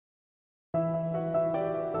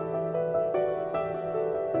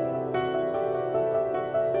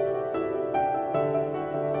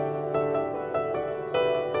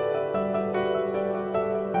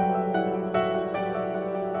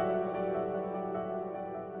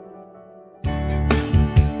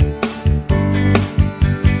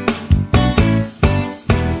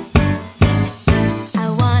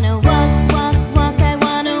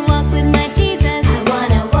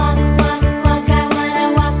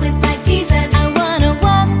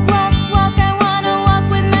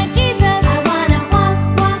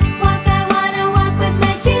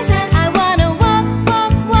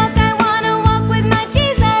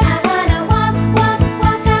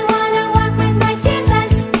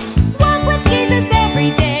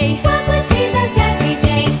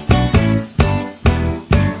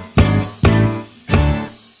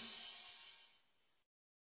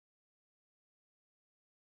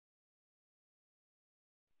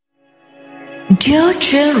Dear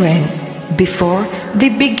children, before we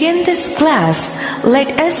begin this class,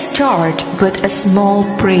 let us start with a small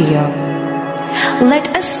prayer.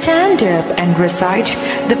 Let us stand up and recite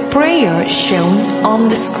the prayer shown on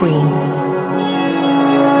the screen.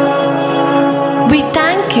 We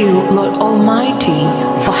thank you, Lord Almighty,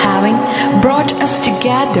 for having brought us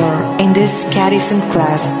together in this Catechism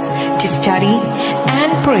class to study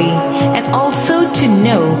and pray, and also to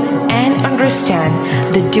know and understand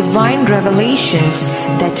the divine revelations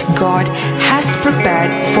that God has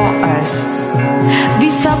prepared for us. We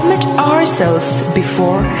submit ourselves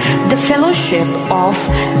before the fellowship of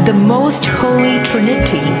the Most Holy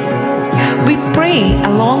Trinity. We pray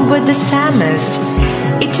along with the psalmist,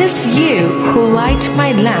 "It is you who light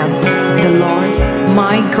my lamp, the Lord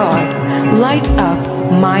my God lights up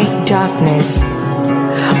my darkness."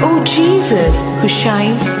 O Jesus, who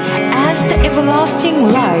shines as the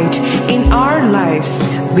everlasting light in our lives,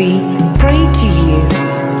 we pray to you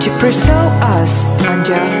to preserve us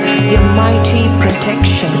under your mighty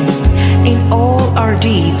protection in all our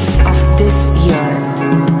deeds of this year.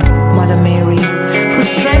 Mother Mary, who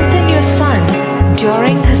strengthened your Son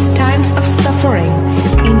during his times of suffering,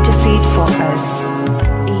 intercede for us.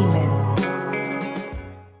 Amen.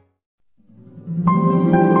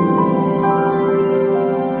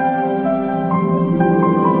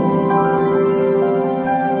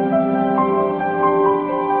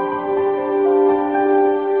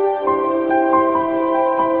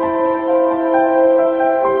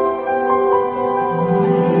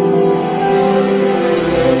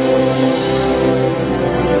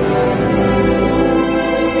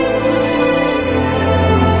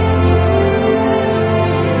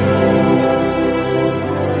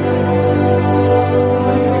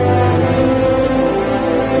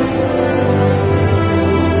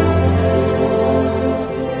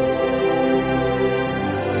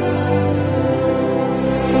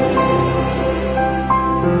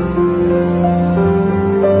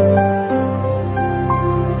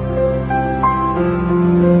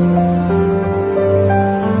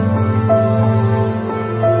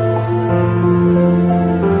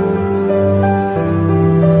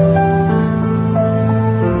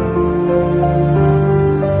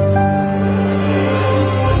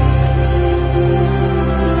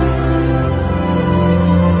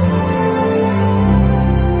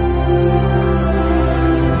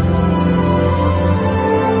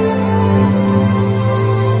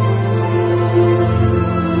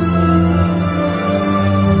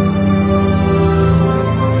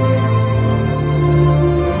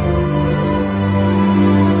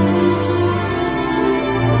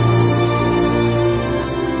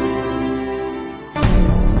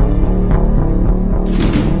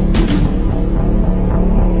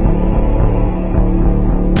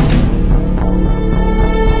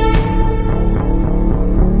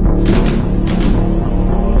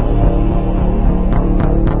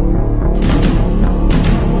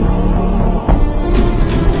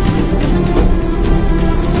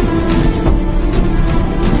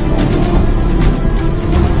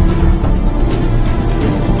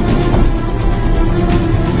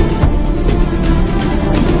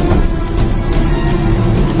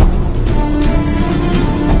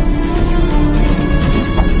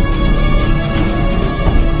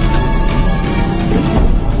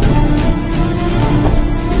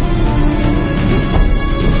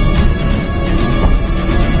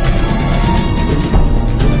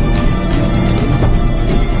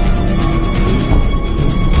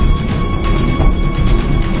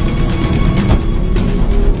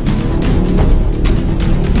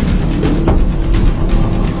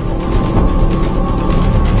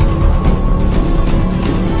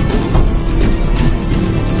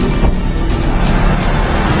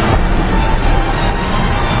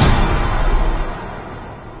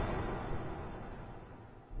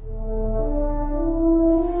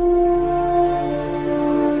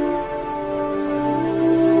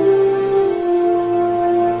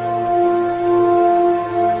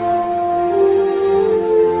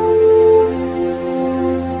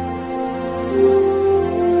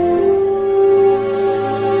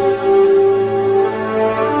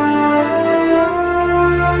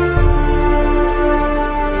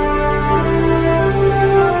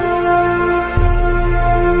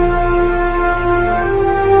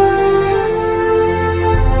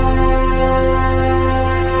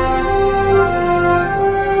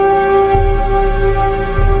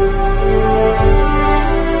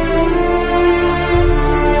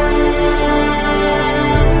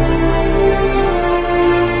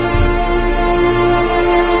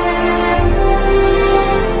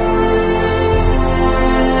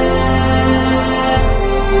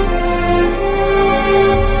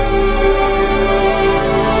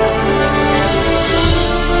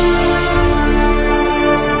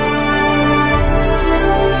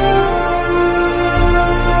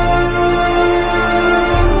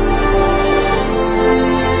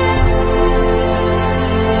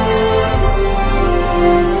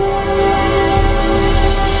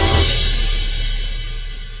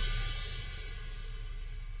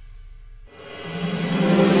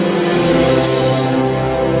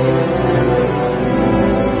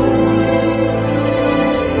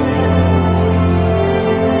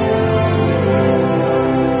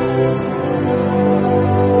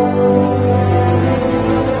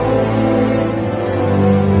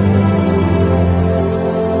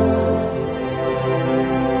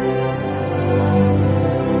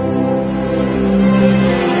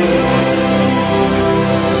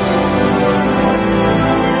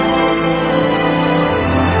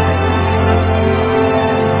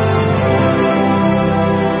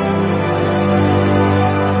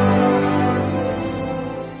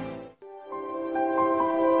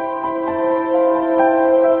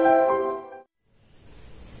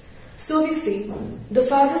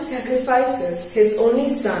 sacrifices his only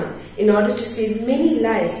son in order to save many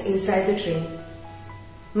lives inside the tree.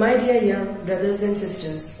 My dear young brothers and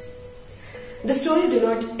sisters, the story do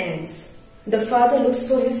not end. The Father looks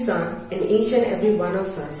for his Son in each and every one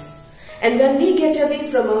of us. And when we get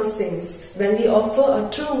away from our sins, when we offer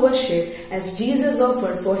a true worship as Jesus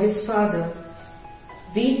offered for his Father,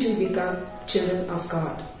 we too become children of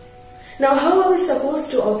God. Now, how are we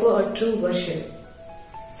supposed to offer a true worship?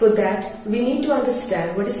 For that, we need to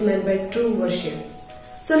understand what is meant by true worship.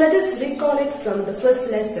 So let us recall it from the first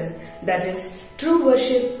lesson, that is, true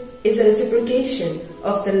worship is a reciprocation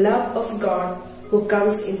of the love of God who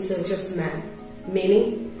comes in search of man.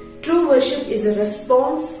 Meaning, true worship is a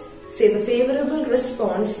response, say the favorable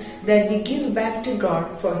response that we give back to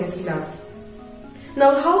God for his love.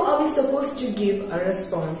 Now, how are we supposed to give a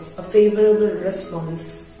response, a favorable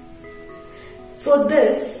response? For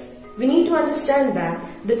this, we need to understand that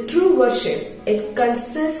the true worship, it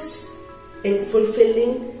consists in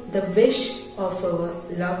fulfilling the wish of our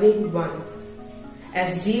loving one.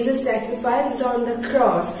 As Jesus sacrificed on the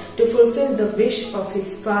cross to fulfill the wish of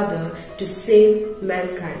his Father to save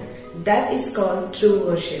mankind. That is called true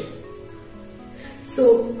worship.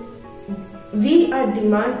 So, we are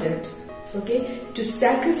demanded, to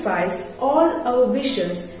sacrifice all our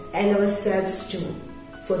wishes and ourselves too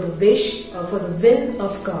for the wish or for the will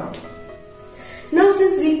of God. Now,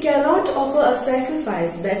 since we cannot offer a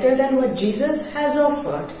sacrifice better than what Jesus has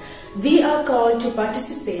offered, we are called to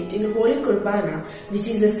participate in Holy Qurbana, which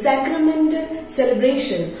is a sacramental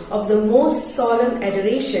celebration of the most solemn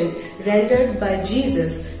adoration rendered by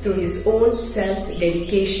Jesus through his own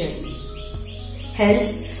self-dedication.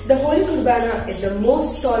 Hence, the Holy Qurbana is the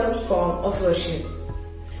most solemn form of worship.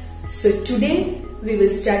 So today, we will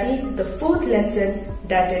study the fourth lesson,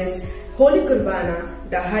 that is Holy Qurbana,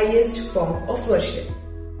 the highest form of worship.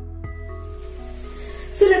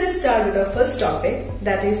 So let us start with our first topic,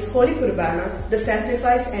 that is Holy Qurbana, the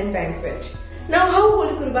sacrifice and banquet. Now, how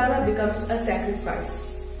Holy Qurbana becomes a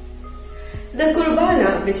sacrifice? The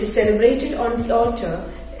Qurbana, which is celebrated on the altar,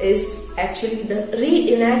 is actually the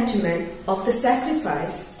reenactment of the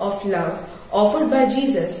sacrifice of love offered by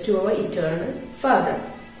Jesus to our eternal Father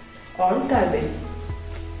on Calvary.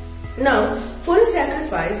 Now, for a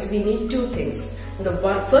sacrifice, we need two things. The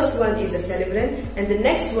first one is the celebrant and the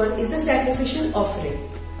next one is the sacrificial offering.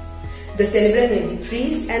 The celebrant may be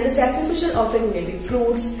trees and the sacrificial offering may be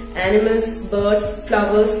fruits, animals, birds,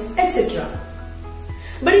 flowers, etc.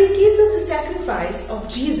 But in case of the sacrifice of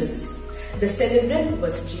Jesus, the celebrant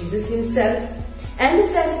was Jesus himself and the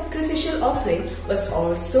sacrificial offering was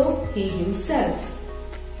also he himself.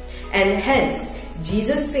 And hence,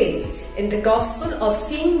 Jesus says in the Gospel of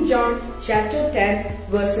St. John chapter 10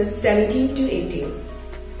 verses 17 to 18,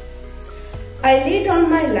 I lay down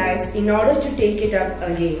my life in order to take it up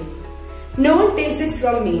again. No one takes it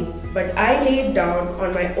from me, but I lay it down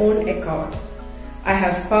on my own accord. I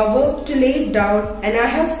have power to lay it down and I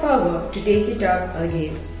have power to take it up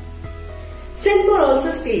again. St. Paul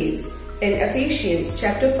also says in Ephesians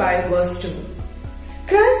chapter 5 verse 2,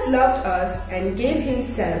 Christ loved us and gave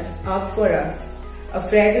himself up for us, a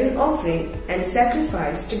fragrant offering and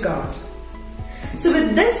sacrifice to God. So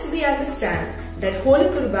with this we understand that Holy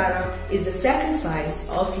Qurbana is the sacrifice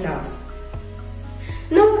of love.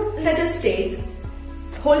 Now let us take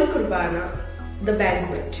Holy Qurbana, the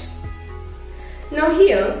banquet. Now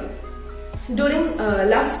here, during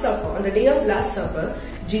Last Supper, on the day of Last Supper,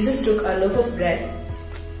 Jesus took a loaf of bread,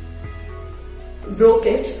 broke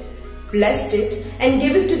it, blessed it and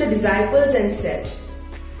gave it to the disciples and said,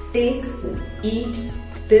 take, eat,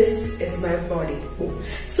 this is my body.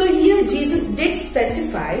 So here Jesus did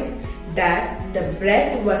specify that the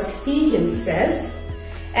bread was he himself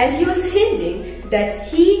and he was hinting that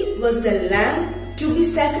he was the lamb to be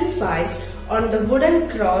sacrificed on the wooden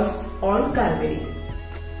cross on Calvary.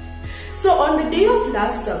 So on the day of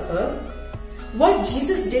Last Supper, what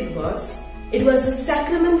Jesus did was, it was a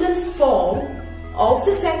sacramental form of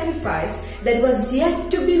the sacrifice that was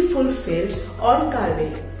yet to be fulfilled on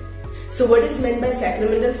Calvary. So what is meant by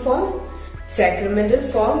sacramental form?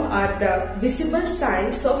 Sacramental form are the visible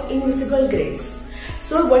signs of invisible grace.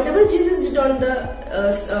 So whatever Jesus did on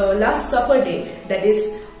the Last Supper day, that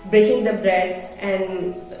is breaking the bread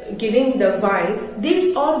and giving the wine,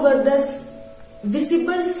 these all were the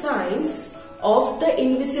visible signs of the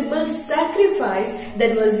invisible sacrifice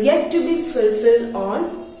that was yet to be fulfilled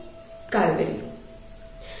on Calvary.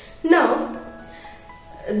 Now,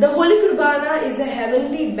 the Holy Qurbana is a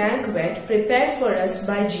heavenly banquet prepared for us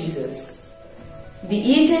by Jesus. We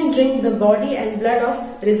eat and drink the body and blood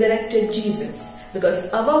of resurrected Jesus.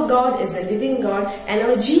 because our God is a living God and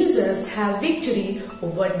our Jesus have victory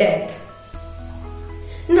over death.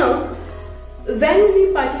 Now, when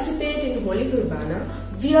we participate in Holy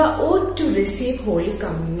Qurbana, we are owed to receive Holy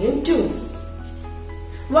Communion too.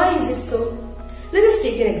 Why is it so? Let us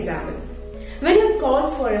take an example. When you are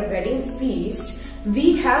called for a wedding feast,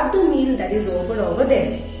 we have the meal that is over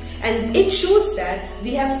there. And it shows that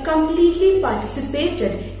we have completely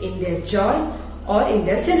participated in their joy or in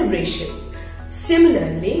their celebration.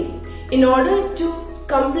 Similarly, in order to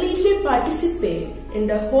completely participate in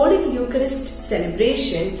the Holy Eucharist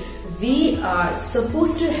celebration, we are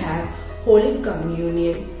supposed to have Holy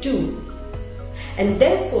Communion too. And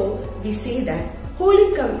therefore, we say that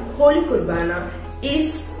Holy Qurbana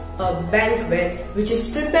is a banquet which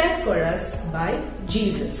is prepared for us by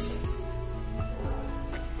Jesus.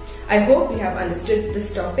 I hope you have understood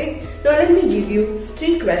this topic. Now let me give you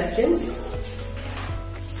 3 questions.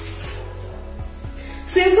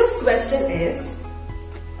 So your first question is,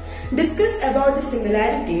 discuss about the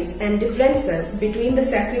similarities and differences between the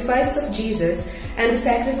sacrifice of Jesus and the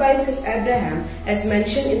sacrifice of Abraham as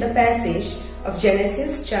mentioned in the passage of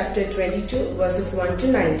Genesis chapter 22 verses 1 to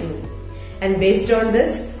 19. And based on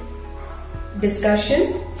this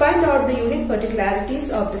discussion, find out the unique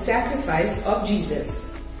particularities of the sacrifice of Jesus.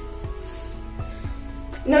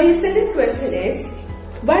 Now your second question is,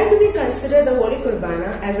 why do we consider the Holy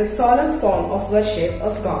Qurbana as a solemn form of worship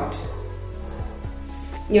of God?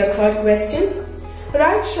 Your third question,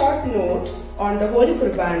 write short note on the Holy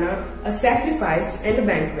Qurbana, a sacrifice and a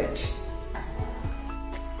banquet.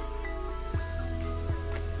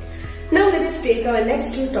 Now let us take our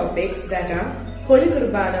next 2 topics, that are Holy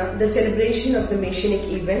Qurbana, the celebration of the Messianic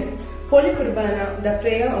event, Holy Qurbana, the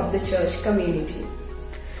prayer of the church community.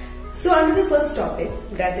 So under the first topic,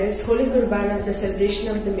 that is Holy Qurbana, the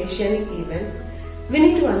celebration of the Messianic event, we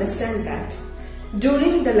need to understand that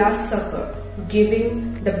during the Last Supper,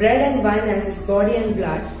 giving the bread and wine as his body and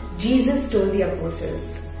blood, Jesus told the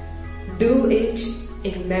apostles, do it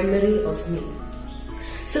in memory of me.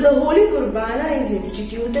 So the Holy Qurbana is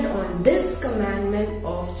instituted on this commandment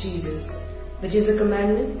of Jesus. Which is a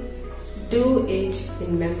commandment? Do it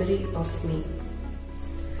in memory of me.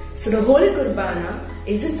 So the Holy Qurbana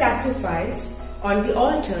is a sacrifice on the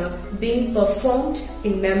altar being performed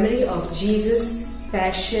in memory of Jesus'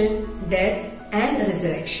 passion, death and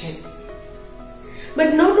resurrection.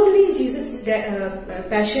 But not only Jesus'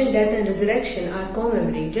 passion, death and resurrection are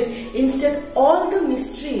commemorated, instead all the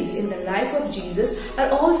mysteries in the life of Jesus are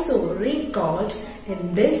also recalled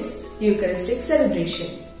in this Eucharistic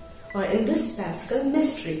celebration or in this Paschal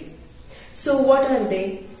mystery. So what are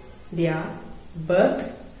they? They are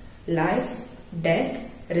birth, life, death,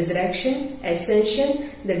 resurrection, ascension,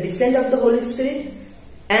 the descent of the Holy Spirit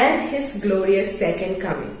and His glorious second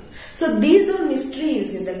coming. So these are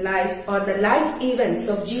mysteries in the life or the life events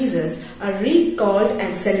of Jesus are recalled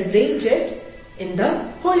and celebrated in the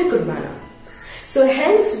Holy Qurbana. So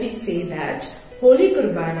hence we say that Holy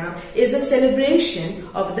Qurbana is a celebration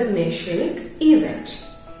of the Messianic event.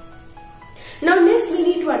 Now next we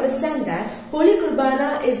need to understand that Holy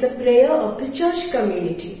Qurbana is the prayer of the church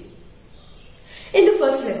community. In the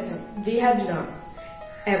first lesson, we have learned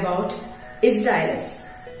about Israelites.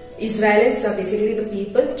 Israelites are basically the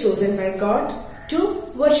people chosen by God to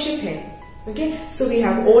worship Him. Okay, so we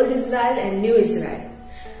have Old Israel and New Israel.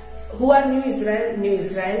 Who are New Israel? New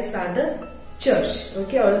Israelites are the church.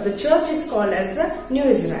 Okay, or the church is called as the New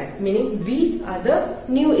Israel, meaning we are the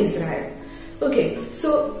New Israel. Okay,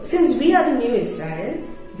 so since we are the New Israel,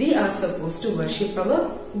 we are supposed to worship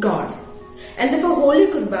our God. And therefore Holy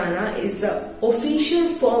Qurbana is the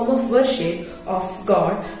official form of worship of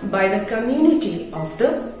God by the community of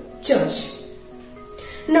the church.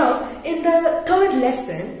 Now, in the third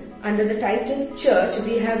lesson, under the title Church,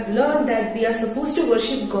 we have learned that we are supposed to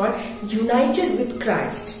worship God united with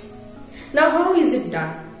Christ. Now, how is it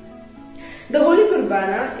done? The Holy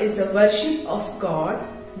Qurbana is the worship of God,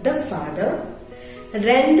 the Father,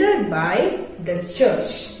 rendered by the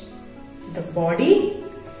church, the body,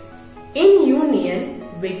 in union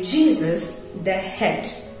with Jesus, the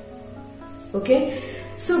head. Okay,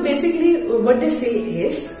 so basically what they say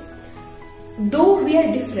is, though we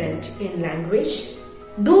are different in language,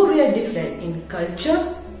 though we are different in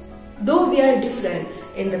culture, though we are different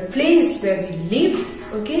in the place where we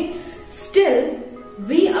live, okay, still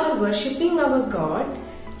we are worshipping our God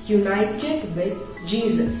united with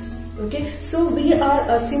Jesus. Okay, so we are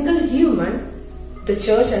a single human, the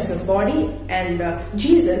church as a body and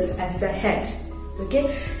Jesus as the head.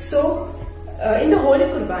 Okay, so in the Holy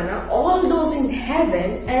Qurbana, all those in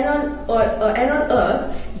heaven and on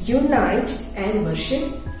earth unite and worship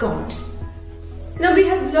God. Now we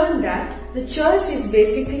have learned that the church is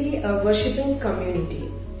basically a worshipping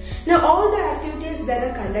community. Now all the activities that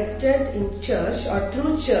are conducted in church or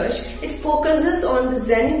through church, it focuses on the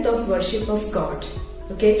zenith of worship of God.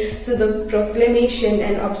 Okay, so the proclamation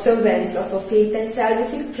and observance of a faith and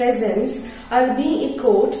salvific presence are being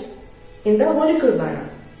echoed in the Holy Qurbana.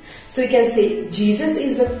 So you can say Jesus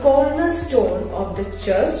is the cornerstone of the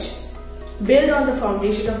church, built on the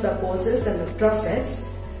foundation of the apostles and the prophets,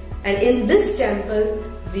 and in this temple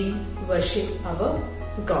we worship our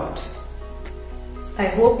God. I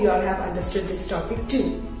hope you all have understood this topic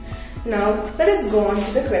too. Now let us go on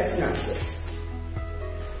to the question answers.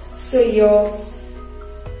 So your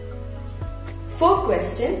fourth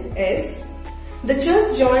question is, the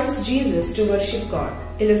church joins Jesus to worship God.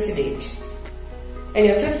 Elucidate. And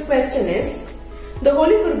your fifth question is, the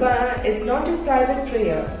Holy Qurbana is not a private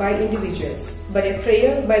prayer by individuals, but a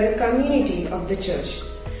prayer by the community of the church.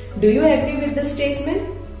 Do you agree with this statement?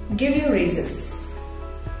 Give your reasons.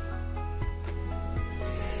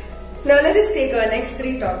 Now let us take our next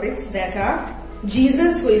three topics, that are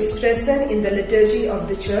Jesus who is present in the liturgy of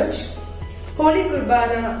the church, Holy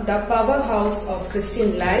Qurbana, the powerhouse of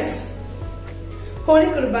Christian life, Holy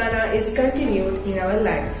Qurbana is continued in our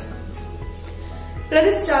life. Let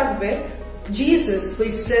us start with Jesus who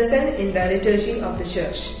is present in the liturgy of the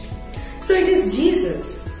church. So it is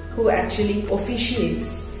Jesus who actually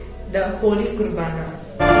officiates the Holy Qurbana.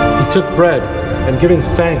 He took bread and giving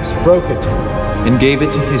thanks broke it and gave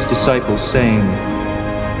it to his disciples, saying,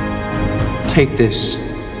 "Take this,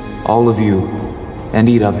 all of you, and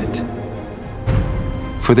eat of it.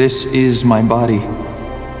 For this is my body,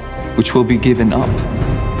 which will be given up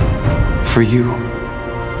for you."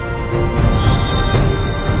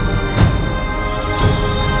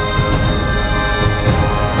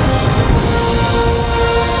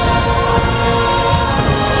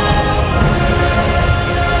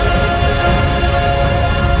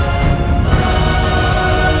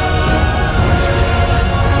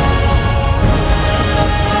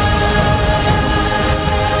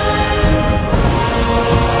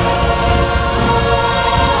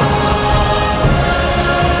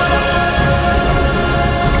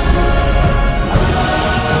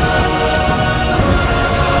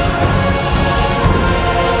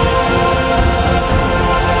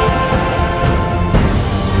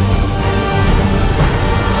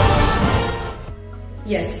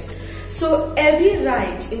 Yes, so every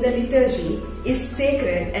rite in the liturgy is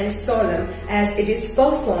sacred and solemn as it is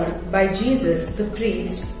performed by Jesus the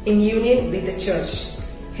priest in union with the church,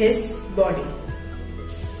 his body.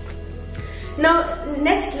 Now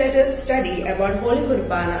next let us study about Holy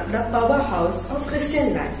Qurbana, the powerhouse of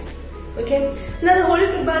Christian life. Okay, now the Holy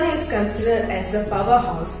Qurbana is considered as the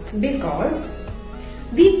powerhouse because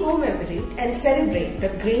we commemorate and celebrate the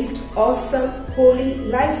great, awesome, holy,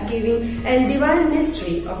 life-giving and divine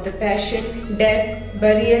mystery of the passion, death,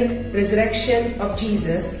 burial, resurrection of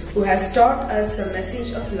Jesus, who has taught us the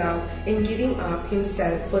message of love in giving up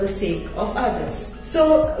himself for the sake of others.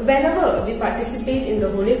 So whenever we participate in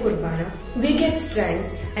the Holy Qurbana, we get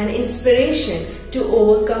strength and inspiration to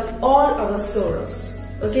overcome all our sorrows.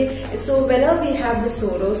 Okay, so whenever we have the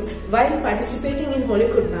sorrows, while participating in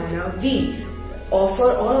Holy Qurbana, we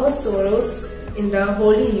offer all our sorrows in the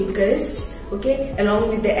Holy Eucharist, okay, along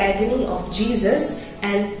with the agony of Jesus,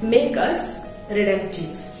 and make us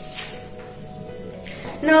redemptive.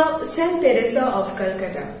 Now, Saint Teresa of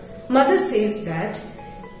Calcutta, Mother says that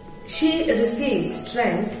she receives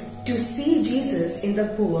strength to see Jesus in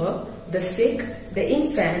the poor, the sick, the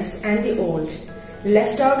infants and the old,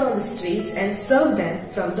 left out on the streets, and serve them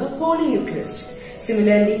from the Holy Eucharist.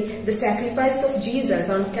 Similarly, the sacrifice of Jesus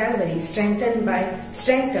on Calvary strengthened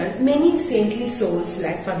many saintly souls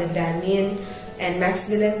like Father Damien and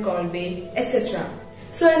Maximilian Kolbe, etc.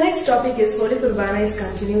 So our next topic is Holy Qurbana is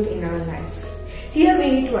continued in our life. Here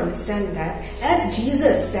we need to understand that as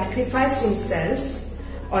Jesus sacrificed himself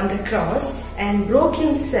on the cross and broke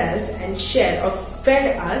himself and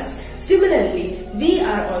fed us, similarly we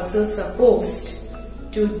are also supposed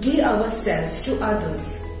to give ourselves to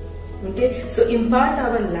others. Okay, so impart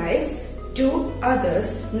our life to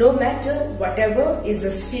others, no matter whatever is the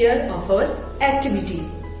sphere of our activity.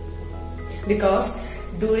 Because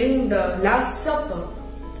during the Last Supper,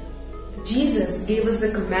 Jesus gave us a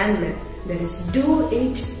commandment, that is, do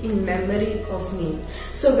it in memory of me.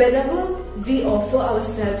 So whenever we offer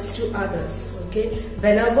ourselves to others, okay,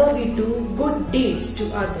 whenever we do good deeds to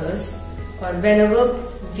others, or whenever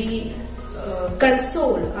we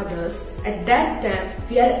console others, at that time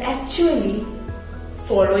we are actually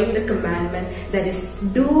following the commandment, that is,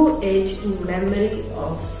 do it in memory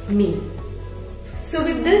of me. So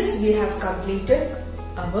with this we have completed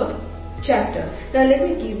our chapter. Now let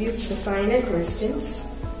me give you the final questions.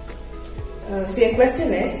 So your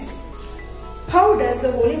question is, how does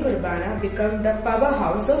the Holy Qurbana become the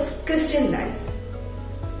powerhouse of Christian life?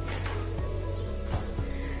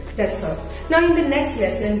 That's all. Now in the next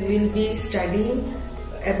lesson we will be studying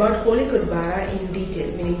about Holy Qurbana in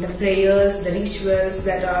detail, meaning the prayers, the rituals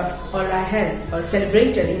that are held or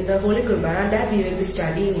celebrated in the Holy Qurbana, that we will be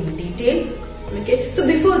studying in detail. Okay. So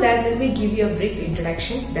before that, let me give you a brief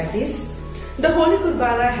introduction. That is, the Holy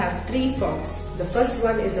Qurbana have three forms. The first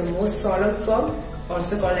one is a most solemn form,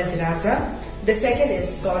 also called as Raza. The second is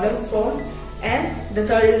solemn form, and the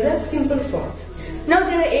third is a simple form. Now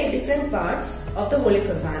there are 8 different parts of the Holy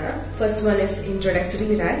Qurbana. First one is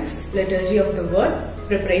introductory rites, liturgy of the word,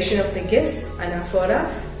 preparation of the gifts, anaphora,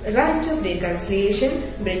 rite of reconciliation,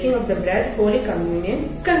 breaking of the bread, Holy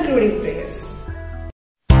Communion, concluding prayers.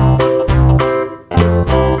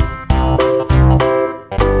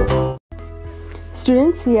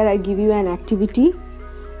 Students, here I give you an activity.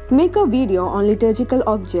 Make a video on liturgical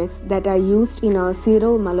objects that are used in our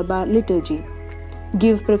Syro Malabar liturgy.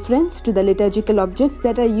 Give preference to the liturgical objects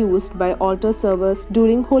that are used by altar servers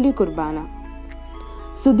during Holy Qurbana.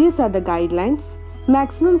 So these are the guidelines.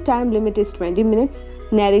 Maximum time limit is 20 minutes.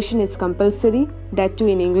 Narration is compulsory, that too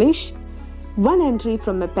in English. 1 entry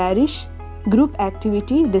from a parish. Group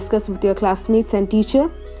activity, discuss with your classmates and teacher.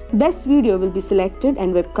 Best video will be selected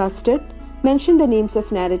and webcasted. Mention the names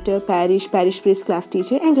of narrator, parish priest, class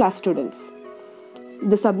teacher and class students.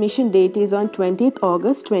 The submission date is on 20th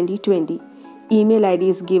August 2020. Email ID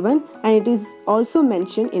is given and it is also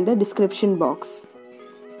mentioned in the description box.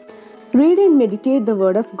 Read and meditate the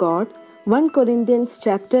Word of God, 1 Corinthians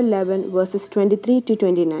chapter 11 verses 23 to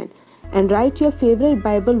 29, and write your favorite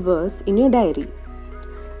Bible verse in your diary.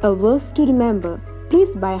 A verse to remember.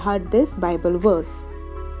 Please by heart this Bible verse.